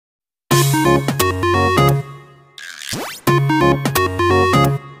Well,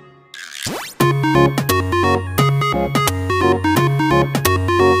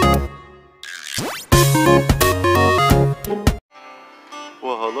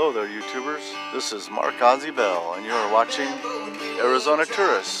 hello there, YouTubers. This is Mark Ozzy Bell, and you are watching Arizona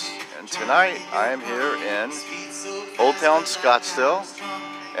Tourists. And tonight I am here in Old Town Scottsdale,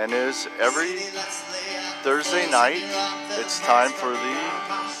 and it is every Thursday night. It's time for the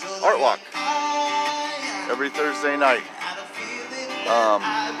art walk. Every Thursday night.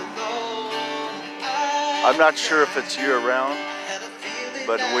 I'm not sure if it's year-round,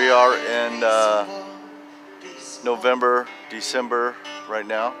 but we are in November, December right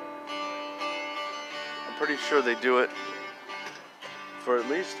now. I'm pretty sure they do it for at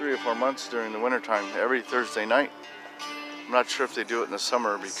least 3 or 4 months during the wintertime, every Thursday night. I'm not sure if they do it in the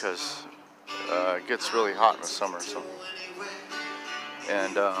summer because it gets really hot in the summer.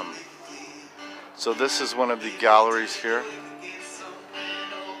 So this is one of the galleries here,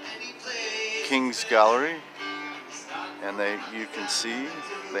 King's Gallery, and you can see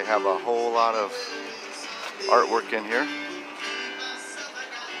they have a whole lot of artwork in here.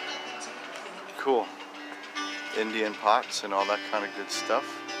 Cool. Indian pots and all that kind of good stuff.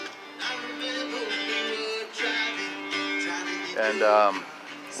 And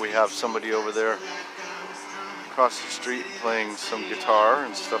we have somebody over there across the street playing some guitar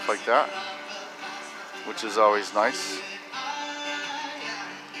and stuff like that, which is always nice.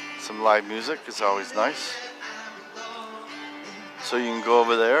 Some live music is always nice. So you can go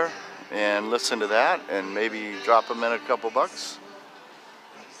over there and listen to that and maybe drop him in a couple bucks.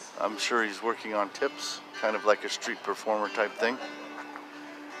 I'm sure he's working on tips, kind of like a street performer type thing.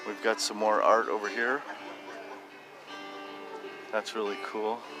 We've got some more art over here. That's really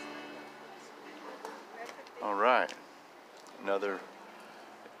cool. All right, another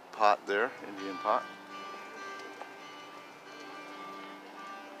pot there, Indian pot.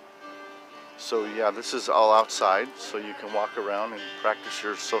 So yeah, this is all outside, so you can walk around and practice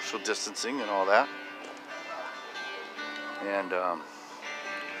your social distancing and all that. And I'm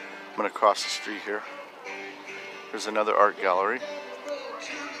going to cross the street here. There's another art gallery.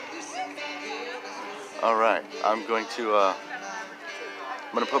 All right, I'm going to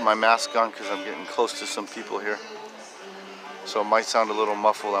put my mask on because I'm getting close to some people here. So it might sound a little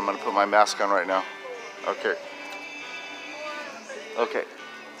muffled. I'm going to put my mask on right now. Okay. Okay,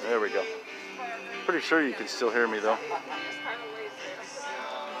 there we go. Pretty sure you can still hear me though.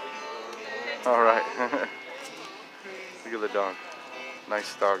 All right. Look at the dog.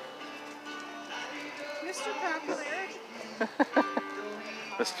 Nice dog. Mr. Popularity.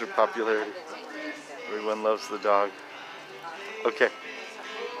 Mr. Popularity. Everyone loves the dog. Okay.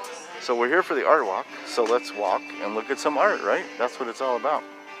 So we're here for the art walk. So let's walk and look at some art, right? That's what it's all about.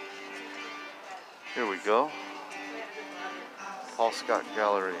 Here we go. Paul Scott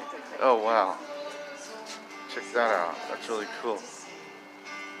Gallery. Oh, wow. Check that out. That's really cool.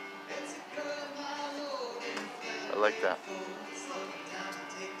 I like that.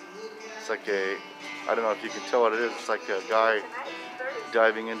 It's like I don't know if you can tell what it is. It's like a guy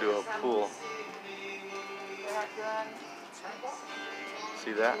diving into a pool.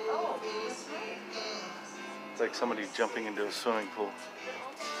 See that? It's like somebody jumping into a swimming pool.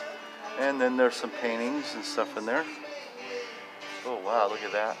 And then there's some paintings and stuff in there. Oh wow, look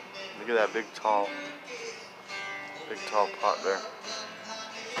at that. Look at that big tall pot there.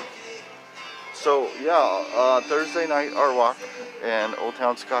 So yeah, Thursday night art walk in Old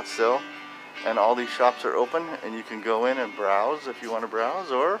Town Scottsdale, and all these shops are open and you can go in and browse if you want to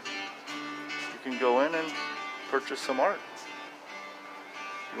browse, or you can go in and purchase some art.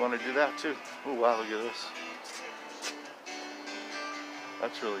 You want to do that too. Oh wow, look at this.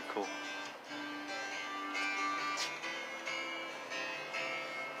 That's really cool.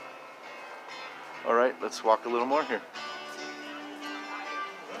 All right, let's walk a little more here.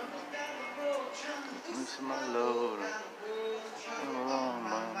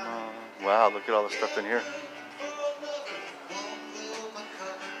 Wow, look at all the stuff in here.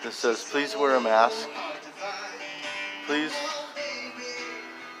 This says, please wear a mask. Please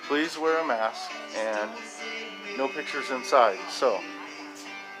wear a mask, and no pictures inside. So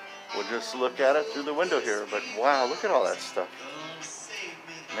we'll just look at it through the window here. But wow, look at all that stuff.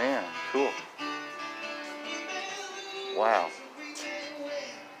 Man, cool. Wow.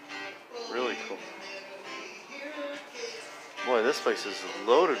 Really cool. Boy, this place is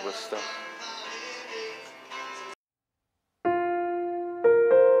loaded with stuff.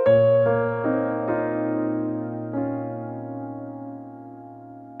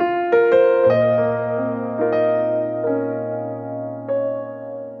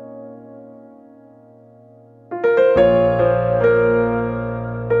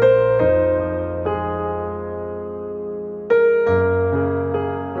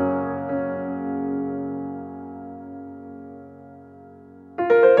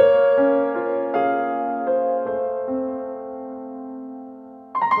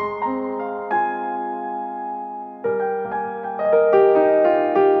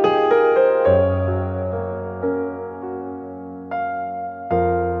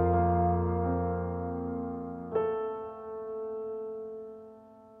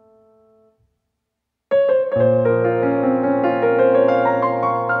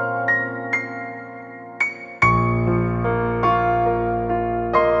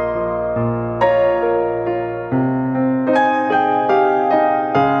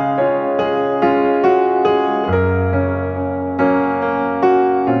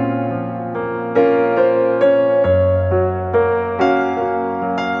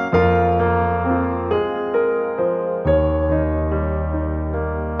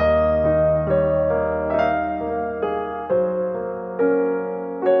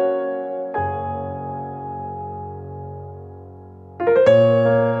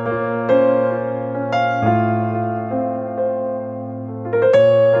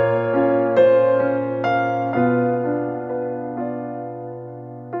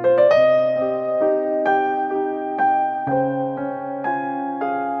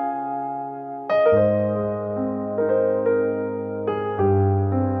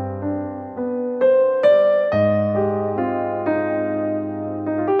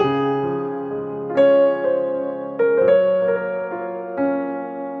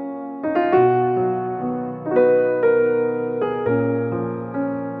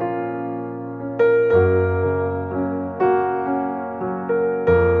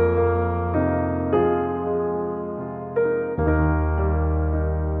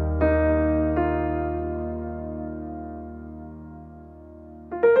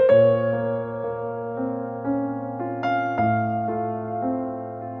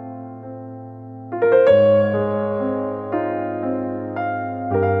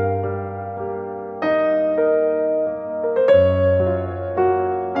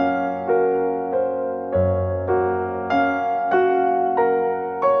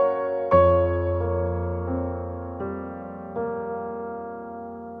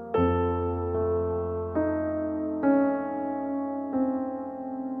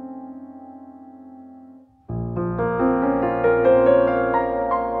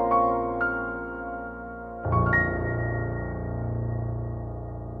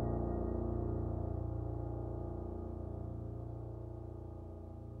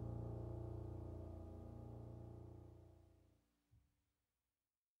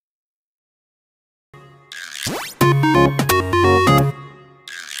 Bye.